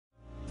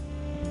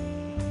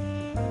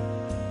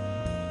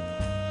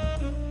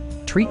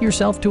Treat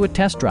yourself to a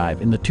test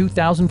drive in the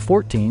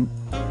 2014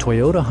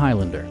 Toyota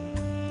Highlander.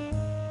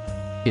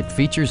 It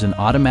features an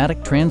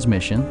automatic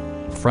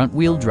transmission,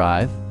 front-wheel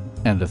drive,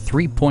 and a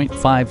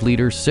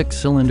 3.5-liter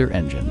 6-cylinder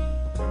engine.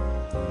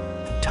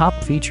 Top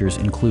features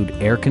include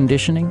air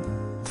conditioning,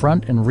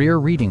 front and rear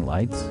reading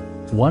lights,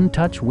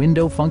 one-touch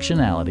window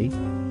functionality,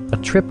 a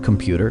trip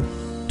computer,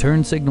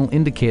 turn signal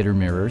indicator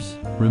mirrors,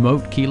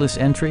 remote keyless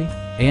entry,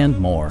 and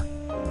more.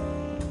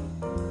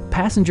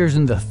 Passengers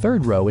in the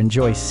third row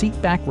enjoy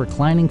seat-back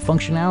reclining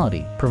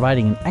functionality,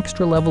 providing an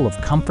extra level of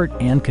comfort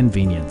and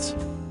convenience.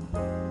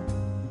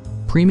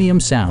 Premium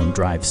sound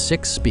drives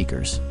 6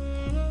 speakers,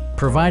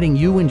 providing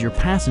you and your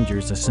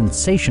passengers a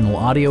sensational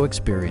audio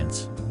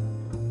experience.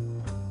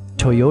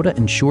 Toyota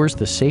ensures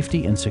the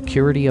safety and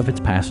security of its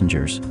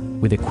passengers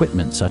with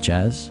equipment such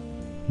as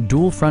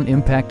dual front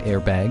impact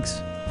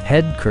airbags,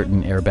 head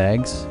curtain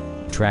airbags,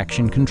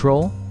 traction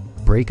control,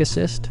 brake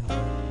assist,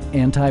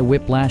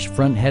 anti-whiplash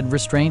front head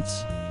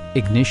restraints,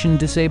 ignition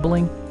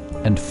disabling,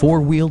 and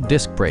 4-wheel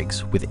disc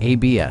brakes with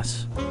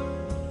ABS.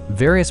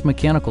 Various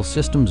mechanical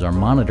systems are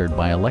monitored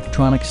by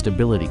electronic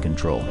stability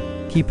control,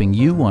 keeping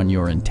you on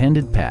your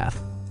intended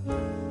path.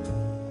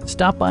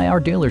 Stop by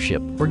our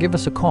dealership or give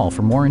us a call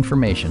for more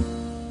information.